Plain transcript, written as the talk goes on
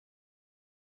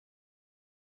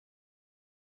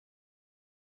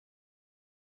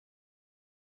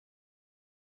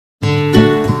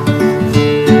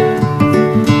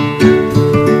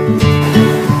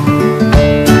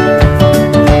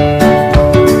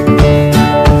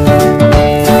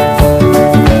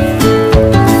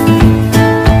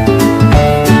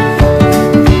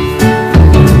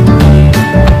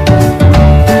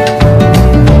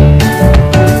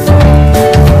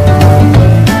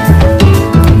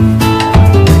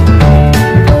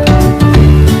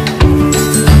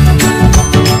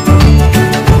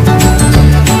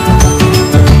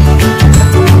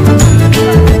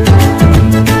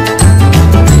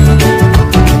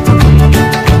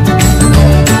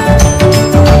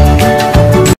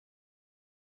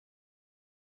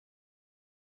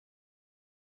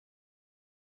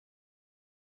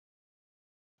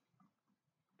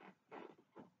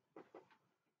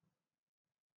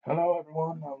Hello,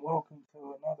 everyone, and welcome to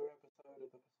another episode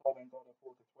of the Poseidon God of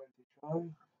Water 20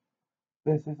 show.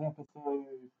 This is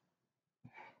episode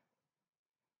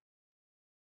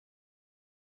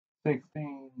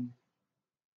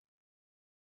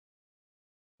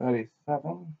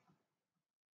 1637,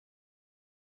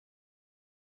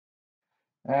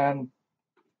 and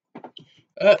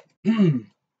uh,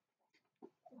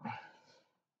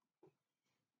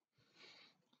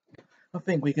 I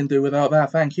think we can do without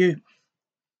that, thank you.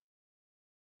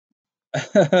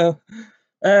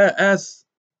 As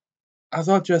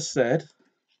I've just said,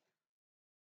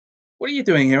 what are you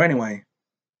doing here anyway?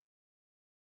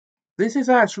 This is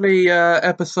actually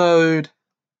episode.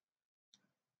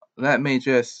 Let me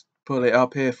just pull it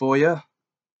up here for you.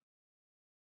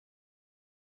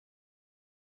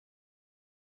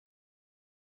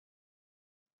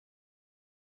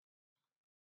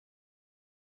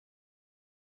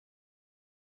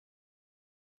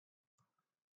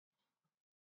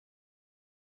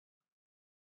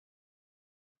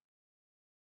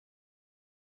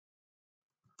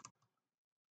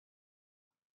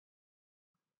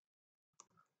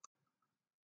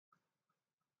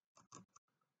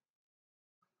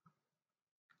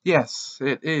 Yes,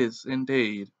 it is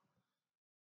indeed.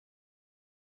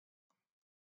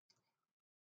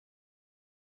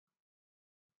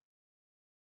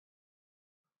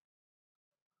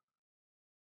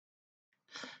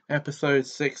 Episode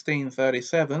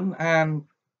 1637, and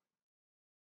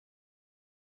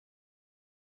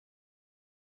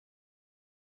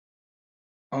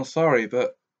I'm sorry,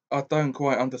 but I don't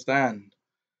quite understand.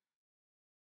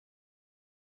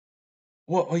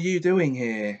 What are you doing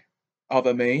here,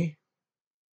 other me?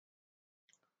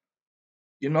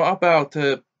 You're not about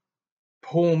to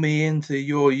pull me into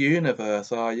your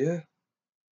universe, are you?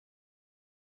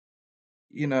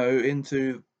 You know,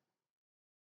 into.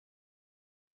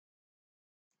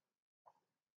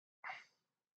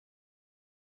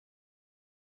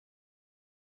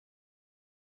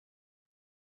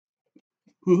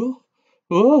 Oh,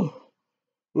 oh,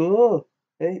 oh.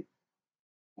 Hey,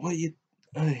 what are you.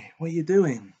 Hey, what are you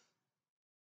doing?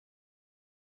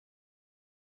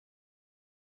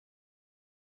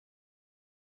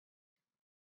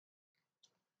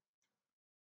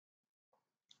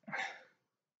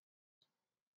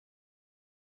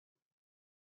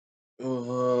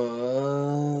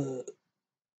 Uh,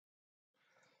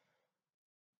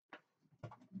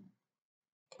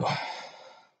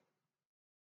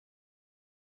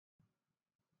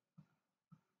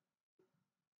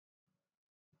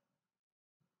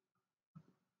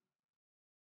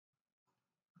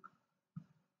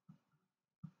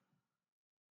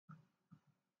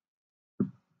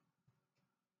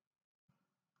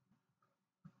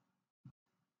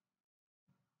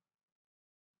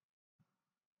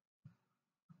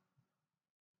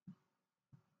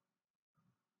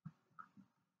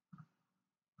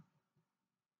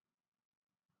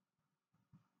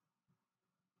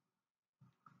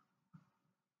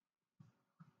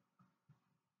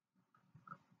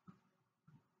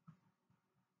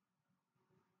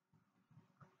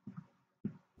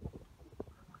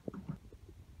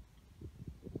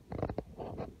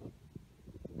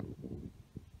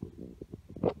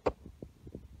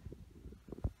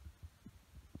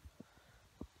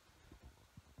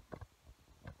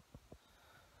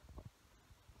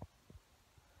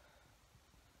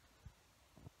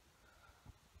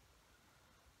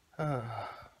 Ah,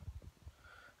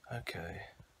 okay.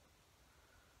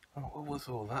 Oh, what was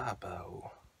all that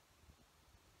about?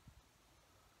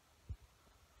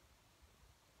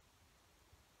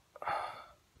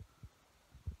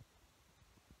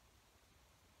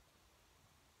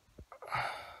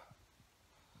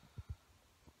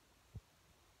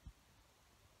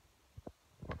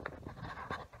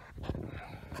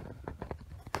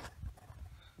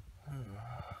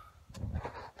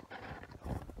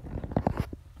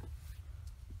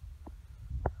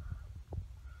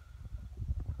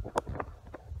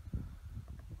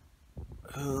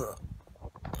 Uh,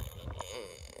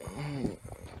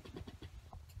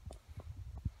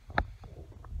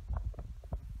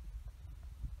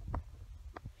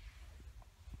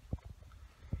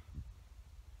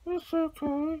 it's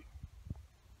okay.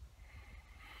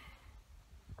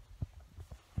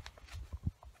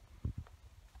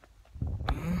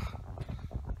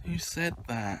 Who said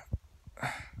that?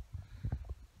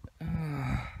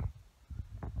 Uh,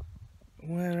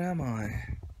 where am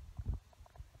I?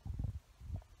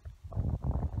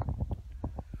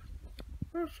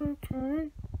 It's okay.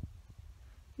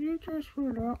 You just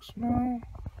relax now.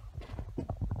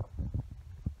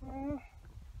 Uh,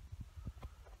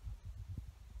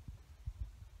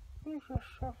 just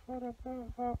suffered a bit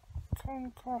of a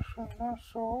concussion, that's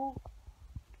all.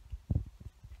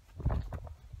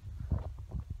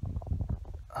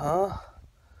 Huh?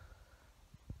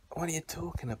 What are you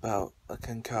talking about, a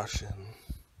concussion?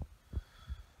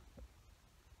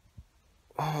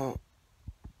 Oh,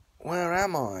 where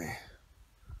am I?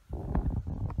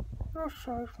 You're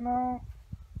safe now.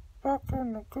 Back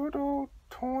in the good old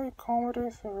toy comedy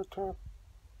theatre.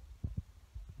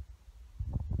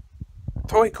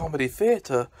 Toy Comedy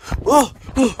Theatre? Oh!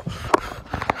 Oh!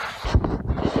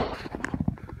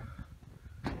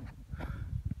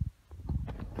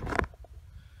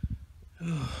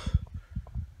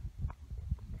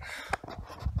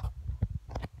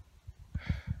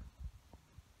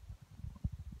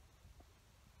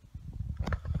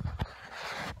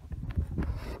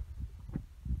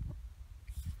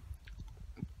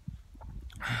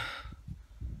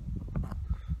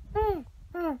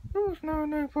 Hey, there was no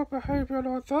need for behaviour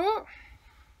like that.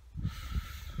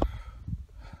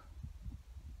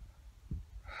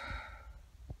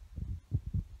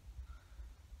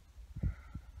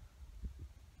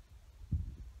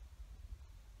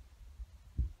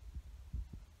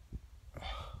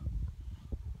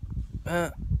 Uh,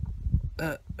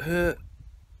 uh, who,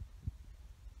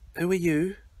 who are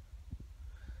you?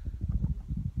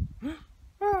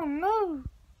 Oh no!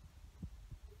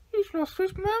 He's lost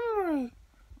his memory.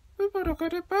 We better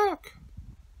get it back.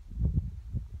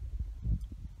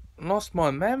 Lost my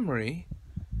memory?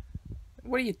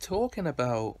 What are you talking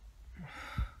about?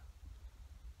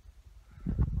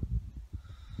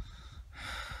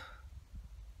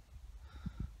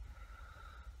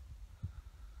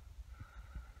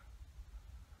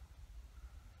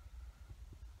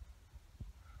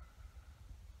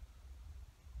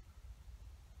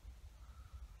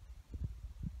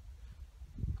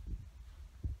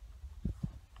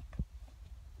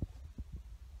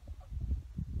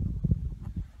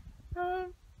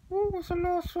 What was the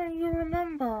last thing you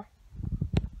remember?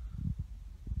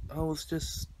 I was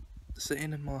just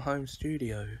sitting in my home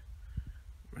studio,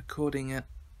 recording it.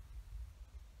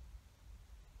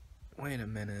 Wait a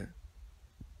minute.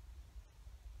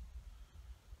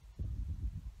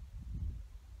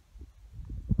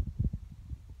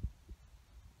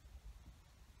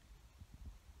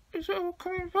 Is it all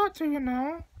coming back to you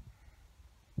now?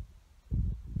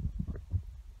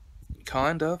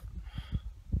 Kind of.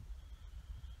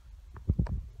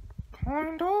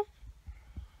 Kind of?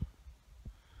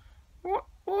 What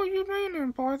are you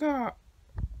meaning by that?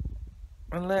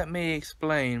 And let me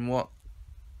explain what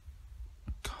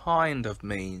kind of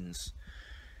means.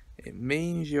 It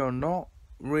means you're not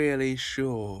really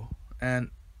sure. And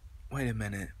wait a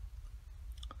minute.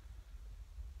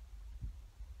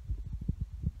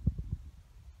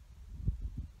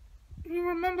 You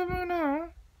remember me now?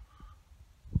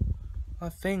 I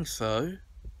think so.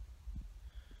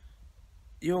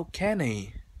 You're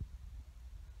Kenny.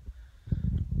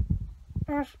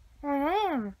 Yes, I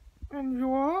am. And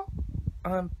you are?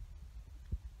 I'm...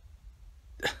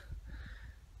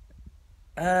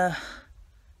 uh...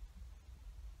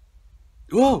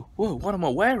 Whoa, what am I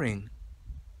wearing?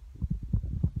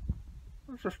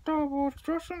 It's a Star Wars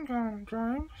dressing gown,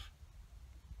 James.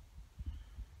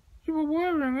 You were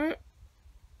wearing it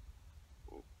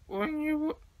when you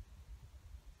were...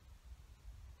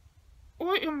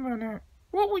 Wait a minute.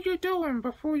 What were you doing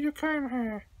before you came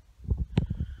here?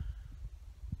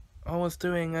 I was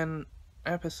doing an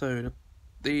episode of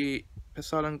the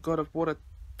Poseidon God of Water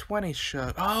 20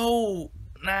 show. Oh,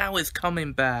 now it's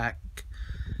coming back.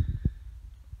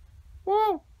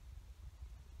 Whoa!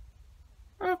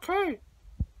 Okay.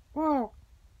 Well,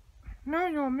 now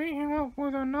you're meeting up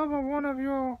with another one of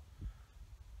your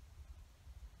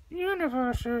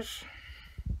universes.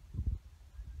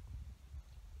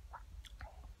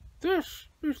 This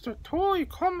is the Toy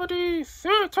Comedy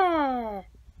Theatre!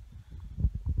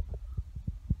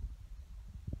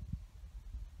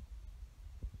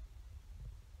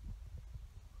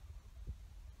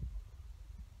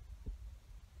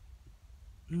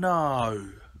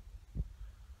 No.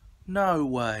 No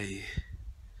way.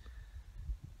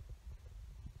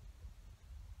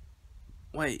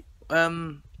 Wait,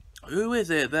 who is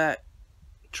it that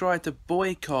tried to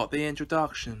boycott the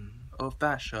introduction of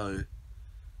that show?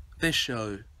 This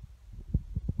show?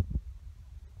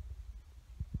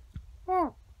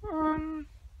 Oh,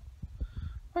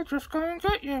 I'll just go and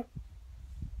get you.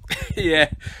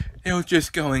 Yeah, he'll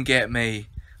just go and get me.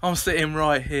 I'm sitting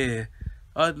right here.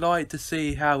 I'd like to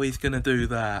see how he's gonna do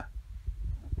that.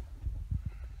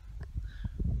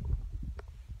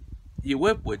 You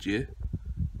would you?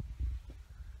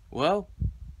 Well,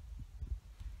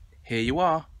 here you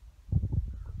are.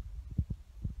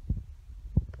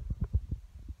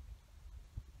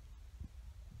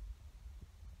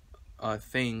 I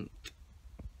think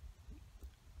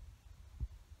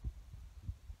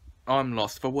I'm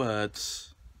lost for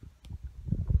words.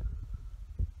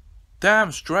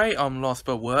 Damn straight I'm lost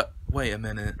for words. Wait a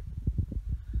minute.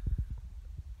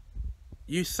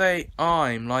 You say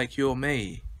I'm like you're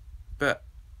me, but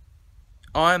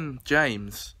I'm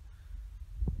James.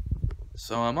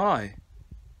 So am I.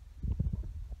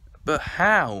 But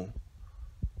how?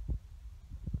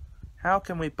 How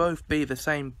can we both be the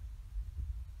same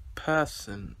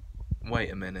person?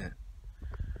 Wait a minute.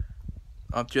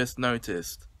 I've just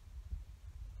noticed.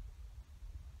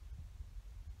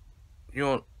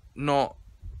 You're not...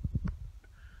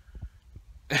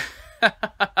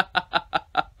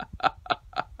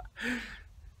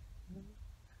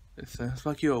 It sounds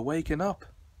like you're waking up.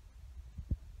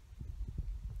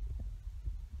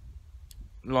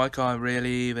 Like I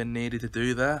really even needed to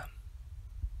do that.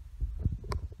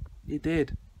 You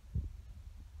did.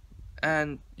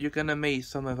 And you're gonna meet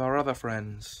some of our other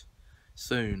friends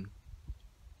soon.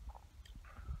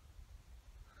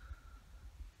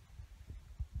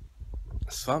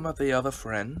 Some of the other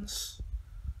friends?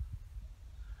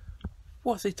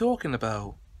 What's he talking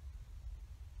about?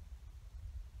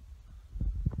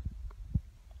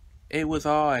 It was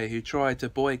I who tried to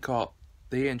boycott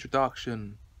the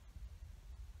introduction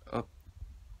of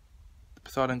the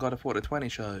Poseidon God of Water 20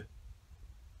 show.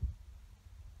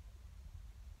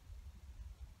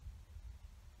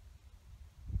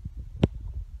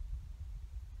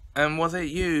 And was it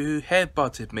you who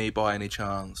headbutted me by any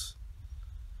chance?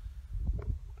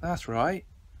 That's right.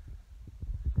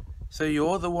 So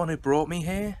you're the one who brought me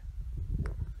here?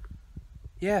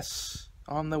 Yes,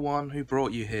 I'm the one who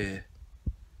brought you here.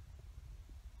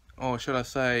 Or should I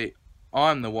say,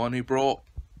 I'm the one who brought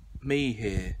me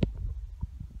here.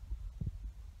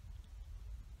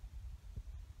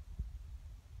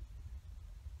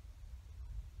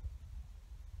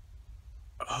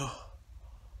 Oh.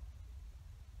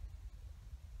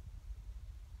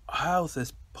 How's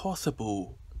this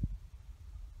possible?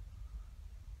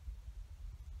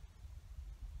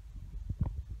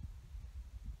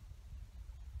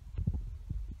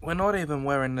 We're not even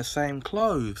wearing the same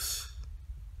clothes.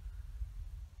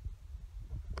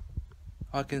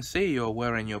 I can see you're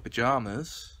wearing your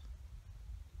pajamas.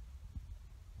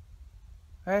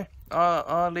 Hey,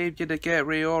 I'll leave you to get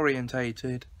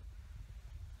reorientated.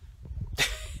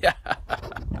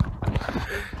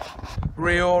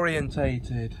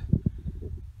 Reorientated.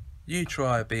 You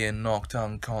try being knocked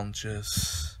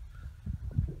unconscious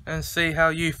and see how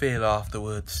you feel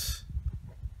afterwards.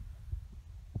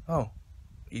 Oh,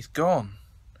 he's gone.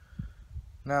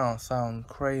 Now I sound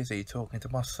crazy talking to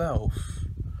myself.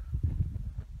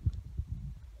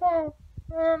 Well,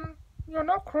 you're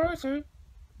not crazy.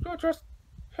 You're just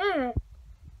here.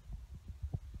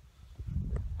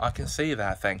 I can see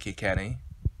that, thank you, Kenny.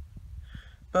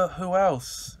 But who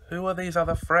else? Who are these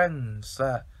other friends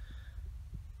that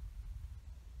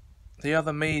the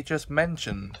other me just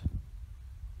mentioned?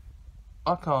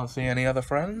 I can't see any other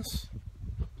friends.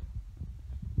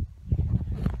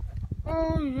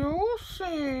 Oh, you'll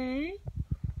see.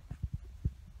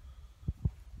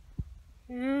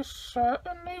 You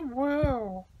certainly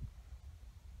will.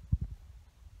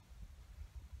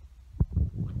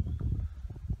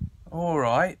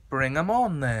 Alright, bring 'em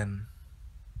on then.